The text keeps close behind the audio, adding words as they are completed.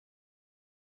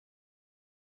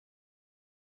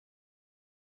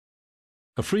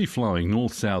A free-flowing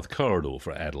north-south corridor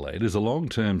for Adelaide is a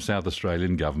long-term South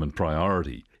Australian Government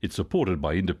priority. It's supported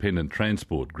by independent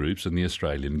transport groups and the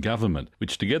Australian Government,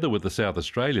 which together with the South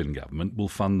Australian Government will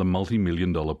fund the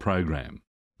multi-million-dollar program.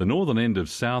 The northern end of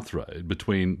South Road,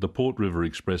 between the Port River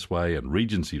Expressway and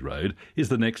Regency Road, is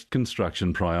the next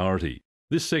construction priority.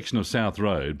 This section of South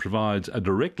Road provides a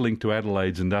direct link to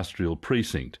Adelaide's industrial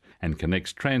precinct and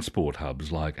connects transport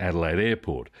hubs like Adelaide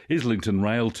Airport, Islington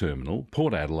Rail Terminal,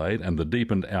 Port Adelaide and the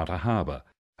deepened Outer Harbour.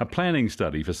 A planning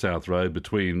study for South Road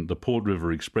between the Port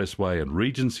River Expressway and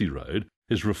Regency Road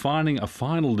is refining a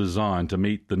final design to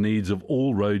meet the needs of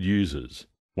all road users.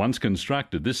 Once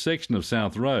constructed, this section of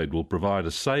South Road will provide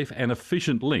a safe and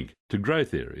efficient link to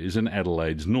growth areas in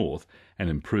Adelaide's north and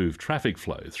improve traffic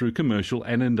flow through commercial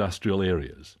and industrial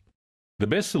areas. The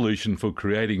best solution for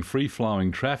creating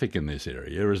free-flowing traffic in this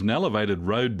area is an elevated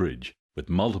road bridge with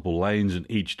multiple lanes in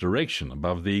each direction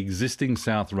above the existing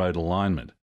South Road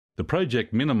alignment. The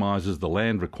project minimises the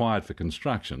land required for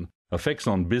construction, effects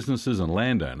on businesses and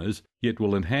landowners, yet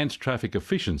will enhance traffic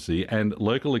efficiency and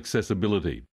local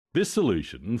accessibility. This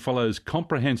solution follows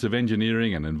comprehensive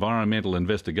engineering and environmental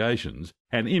investigations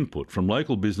and input from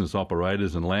local business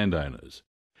operators and landowners.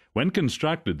 When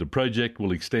constructed, the project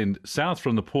will extend south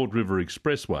from the Port River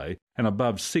Expressway and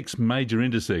above 6 major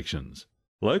intersections.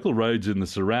 Local roads in the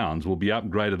surrounds will be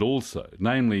upgraded also,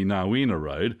 namely Narweena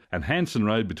Road and Hanson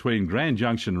Road between Grand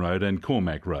Junction Road and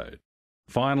Cormac Road.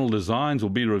 Final designs will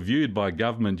be reviewed by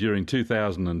Government during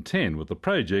 2010, with the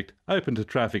project open to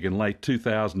traffic in late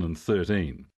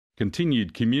 2013.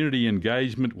 Continued community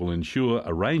engagement will ensure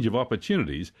a range of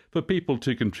opportunities for people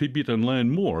to contribute and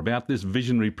learn more about this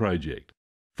visionary project.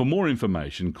 For more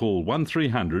information, call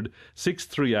 1300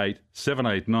 638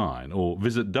 789 or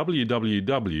visit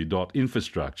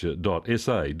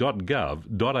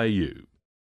www.infrastructure.sa.gov.au.